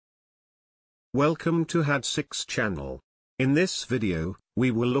Welcome to had6 channel. In this video,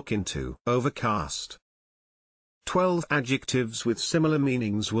 we will look into overcast. 12 adjectives with similar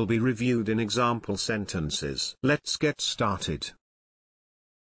meanings will be reviewed in example sentences. Let's get started.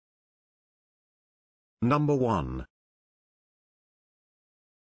 Number 1.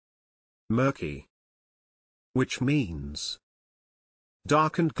 Murky, which means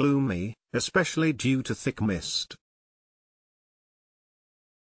dark and gloomy, especially due to thick mist.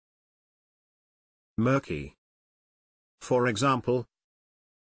 Murky. For example,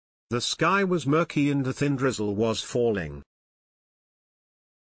 the sky was murky and a thin drizzle was falling.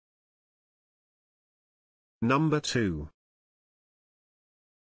 Number 2.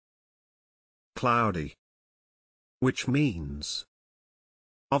 Cloudy, which means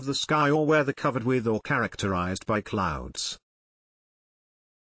of the sky or weather covered with or characterized by clouds.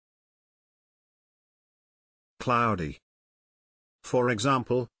 Cloudy. For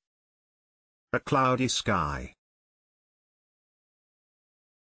example, a cloudy sky.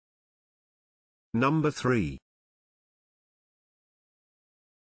 Number 3.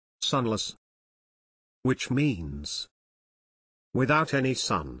 Sunless, which means without any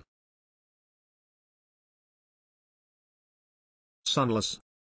sun. Sunless.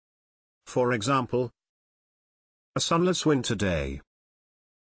 For example, a sunless winter day.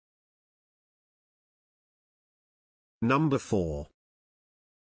 Number 4.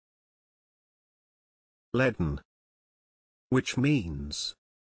 Leaden, which means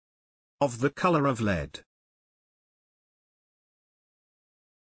of the color of lead.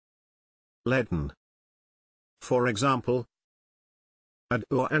 Leaden. For example, a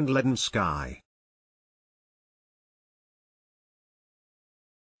dull and leaden sky.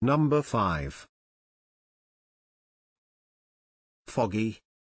 Number 5. Foggy,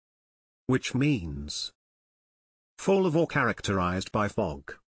 which means full of or characterized by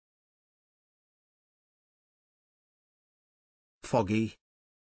fog. Foggy.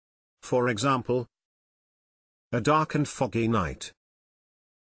 For example, a dark and foggy night.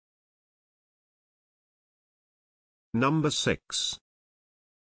 Number 6.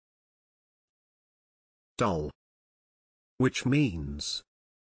 Dull, which means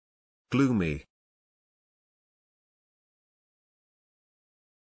gloomy.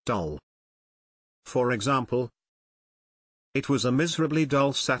 Dull. For example, it was a miserably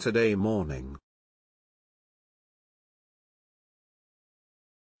dull Saturday morning.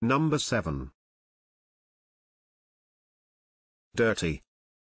 Number 7. Dirty,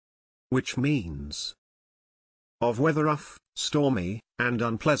 which means of weather rough, stormy, and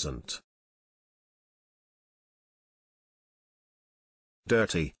unpleasant.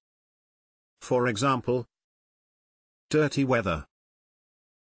 Dirty. For example, dirty weather.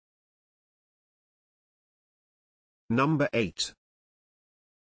 Number 8.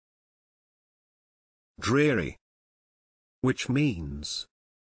 Dreary, which means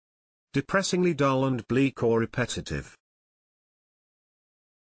depressingly dull and bleak or repetitive.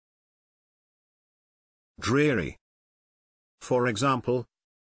 Dreary. For example,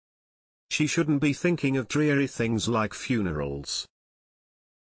 she shouldn't be thinking of dreary things like funerals.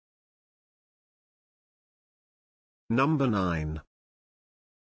 Number 9.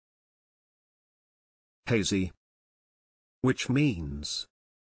 Hazy, which means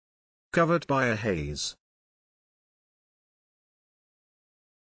covered by a haze.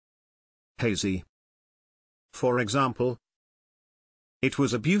 Hazy. For example, it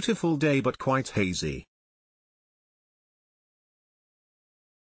was a beautiful day but quite hazy.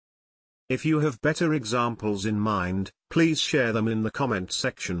 If you have better examples in mind, please share them in the comment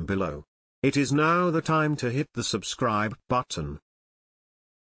section below. It is now the time to hit the subscribe button.